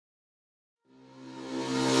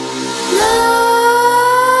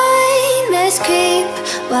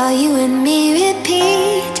while you and me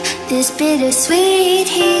repeat. This bittersweet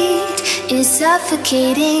heat is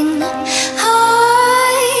suffocating.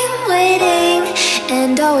 I'm waiting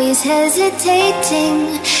and always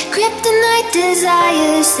hesitating. Kryptonite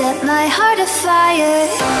desires set my heart afire.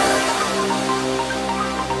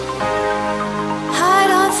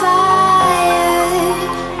 Heart on fire.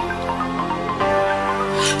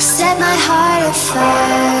 Set my heart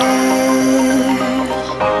afire.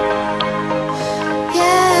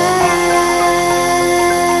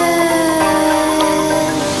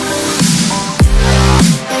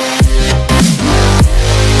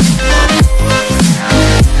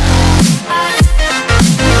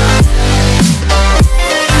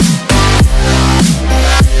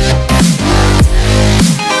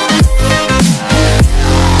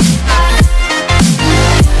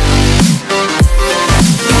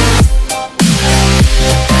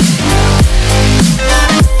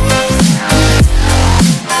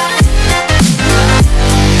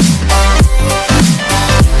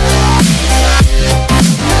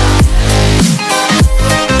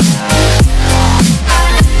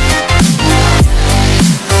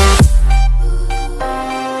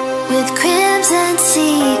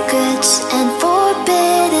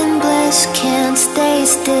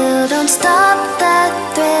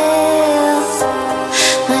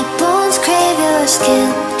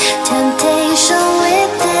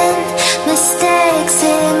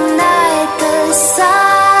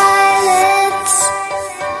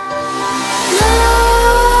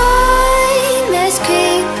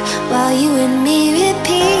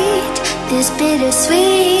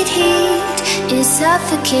 Bittersweet heat is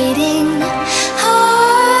suffocating.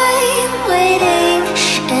 I'm waiting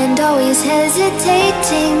and always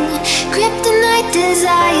hesitating. Kryptonite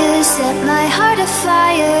desires set my heart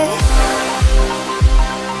afire.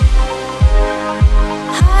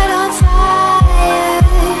 Heart on fire.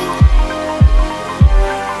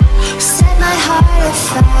 Set my heart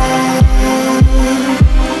afire.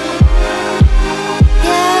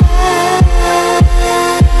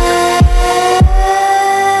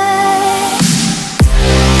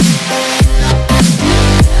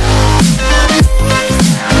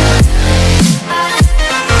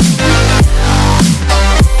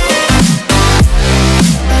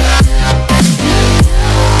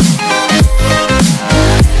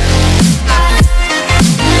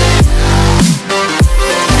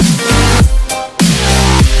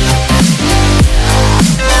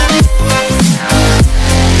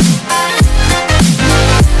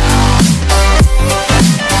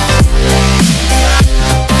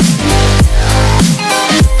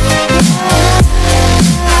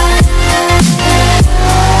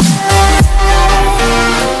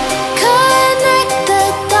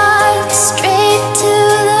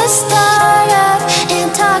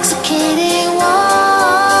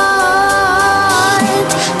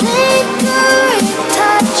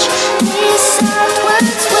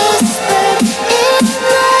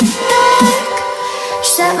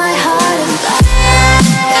 Set my heart